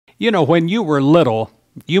You know, when you were little,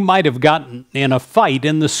 you might have gotten in a fight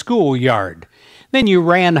in the schoolyard. Then you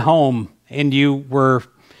ran home and you were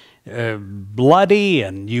bloody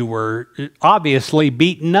and you were obviously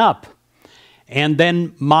beaten up. And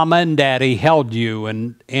then Mama and Daddy held you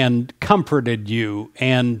and comforted you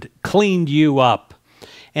and cleaned you up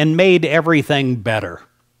and made everything better.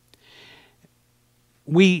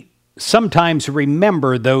 We sometimes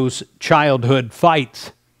remember those childhood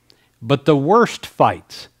fights, but the worst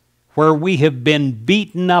fights, where we have been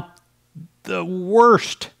beaten up the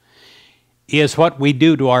worst, is what we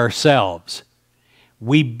do to ourselves.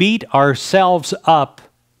 We beat ourselves up.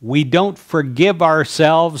 We don't forgive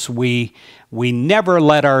ourselves. We never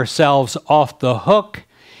let ourselves off the hook,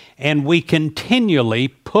 and we continually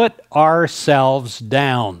put ourselves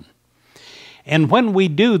down. And when we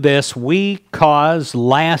do this, we cause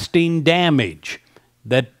lasting damage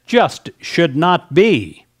that just should not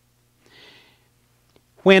be.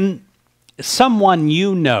 When someone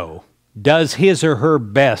you know does his or her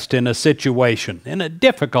best in a situation, in a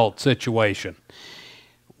difficult situation,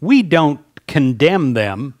 we don't condemn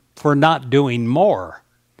them for not doing more.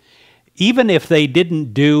 Even if they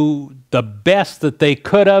didn't do the best that they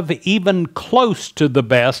could have, even close to the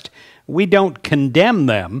best, we don't condemn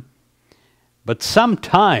them. But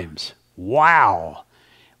sometimes, wow,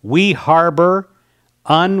 we harbor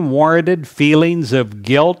unwarranted feelings of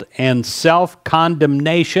guilt and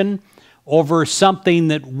self-condemnation over something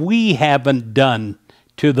that we haven't done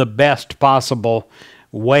to the best possible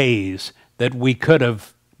ways that we could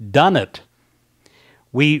have done it.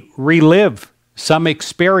 We relive some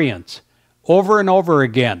experience over and over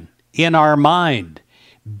again in our mind,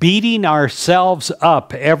 beating ourselves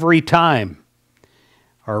up every time.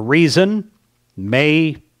 Our reason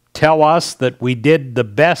may tell us that we did the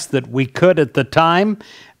best that we could at the time,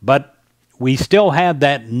 but we still have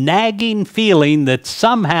that nagging feeling that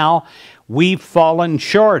somehow we've fallen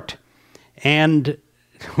short, and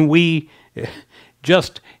we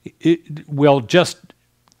will just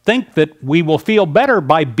think that we will feel better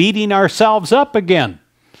by beating ourselves up again.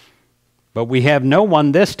 But we have no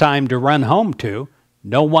one this time to run home to,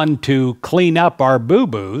 no one to clean up our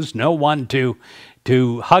boo-boos, no one to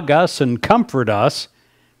hug us and comfort us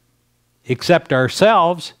except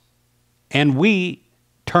ourselves, and we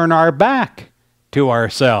turn our back to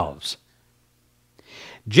ourselves.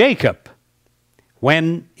 Jacob,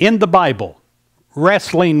 when in the Bible,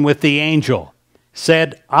 wrestling with the angel,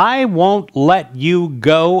 said, "I won't let you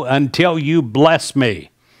go until you bless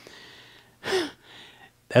me."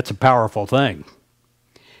 That's a powerful thing.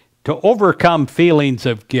 To overcome feelings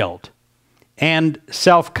of guilt and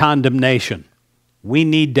self-condemnation, we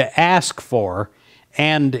need to ask for,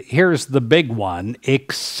 and here's the big one,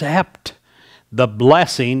 accept the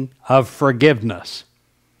blessing of forgiveness.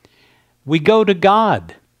 We go to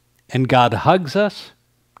God, and God hugs us,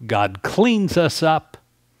 God cleans us up,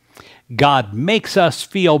 God makes us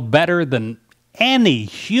feel better than any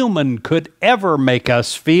human could ever make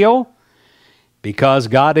us feel, because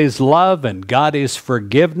God is love and God is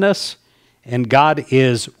forgiveness, and God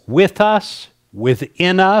is with us,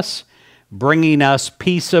 within us, bringing us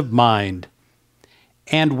peace of mind.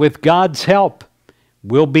 And with God's help,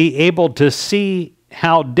 we'll be able to see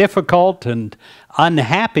how difficult and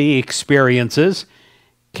unhappy experiences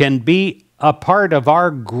can be a part of our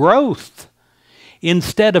growth.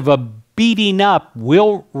 Instead of a beating up,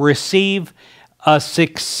 we'll receive a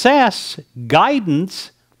success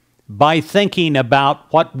guidance by thinking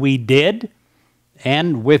about what we did,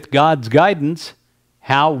 and with God's guidance,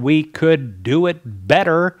 how we could do it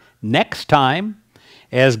better next time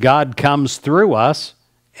as God comes through us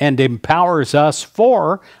and empowers us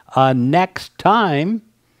for a next time.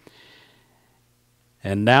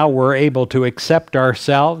 And now we're able to accept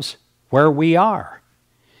ourselves where we are.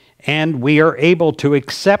 And we are able to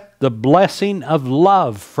accept the blessing of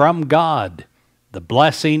love from God, the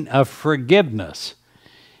blessing of forgiveness.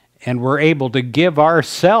 And we're able to give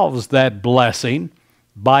ourselves that blessing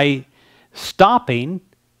by stopping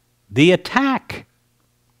the attack.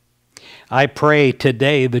 I pray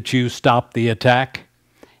today that you stop the attack,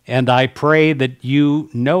 and I pray that you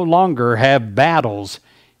no longer have battles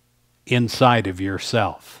inside of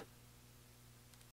yourself.